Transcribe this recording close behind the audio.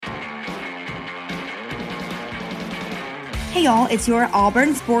Hey y'all, it's your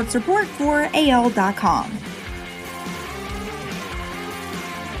Auburn Sports Report for AL.com.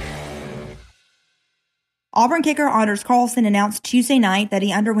 Auburn kicker Anders Carlson announced Tuesday night that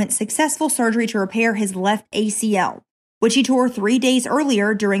he underwent successful surgery to repair his left ACL, which he tore 3 days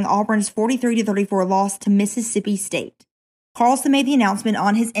earlier during Auburn's 43-34 loss to Mississippi State. Carlson made the announcement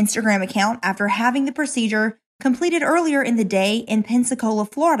on his Instagram account after having the procedure completed earlier in the day in Pensacola,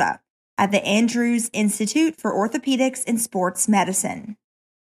 Florida, at the Andrews Institute for Orthopedics and Sports Medicine.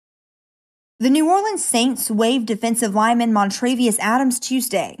 The New Orleans Saints waived defensive lineman Montravius Adams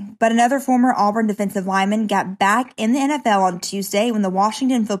Tuesday, but another former Auburn defensive lineman got back in the NFL on Tuesday when the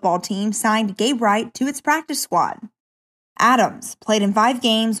Washington football team signed Gabe Wright to its practice squad. Adams played in 5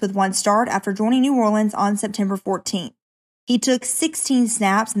 games with 1 start after joining New Orleans on September 14th. He took 16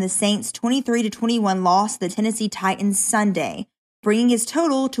 snaps in the Saints' 23-21 loss to the Tennessee Titans Sunday, bringing his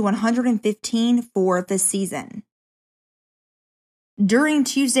total to 115 for the season. During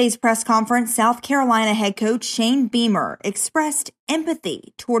Tuesday's press conference, South Carolina head coach Shane Beamer expressed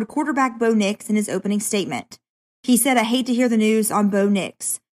empathy toward quarterback Bo Nix in his opening statement. He said, "I hate to hear the news on Bo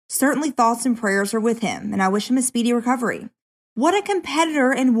Nix. Certainly thoughts and prayers are with him, and I wish him a speedy recovery. What a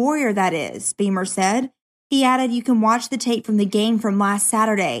competitor and warrior that is," Beamer said. He added, "You can watch the tape from the game from last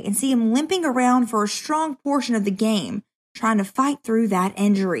Saturday and see him limping around for a strong portion of the game, trying to fight through that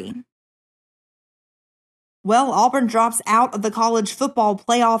injury." Well, Auburn drops out of the college football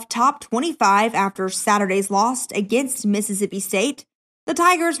playoff top 25 after Saturday's loss against Mississippi State. The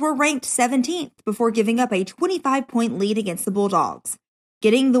Tigers were ranked 17th before giving up a 25-point lead against the Bulldogs.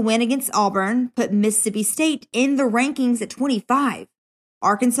 Getting the win against Auburn put Mississippi State in the rankings at 25.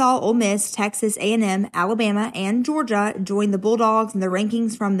 Arkansas, Ole Miss, Texas A&M, Alabama, and Georgia joined the Bulldogs in the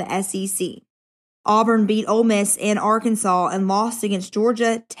rankings from the SEC. Auburn beat Ole Miss and Arkansas and lost against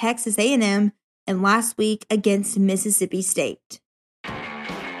Georgia, Texas A&M, and last week against Mississippi State.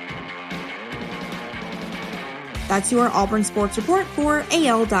 That's your Auburn Sports Report for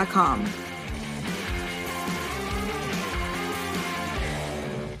AL.com.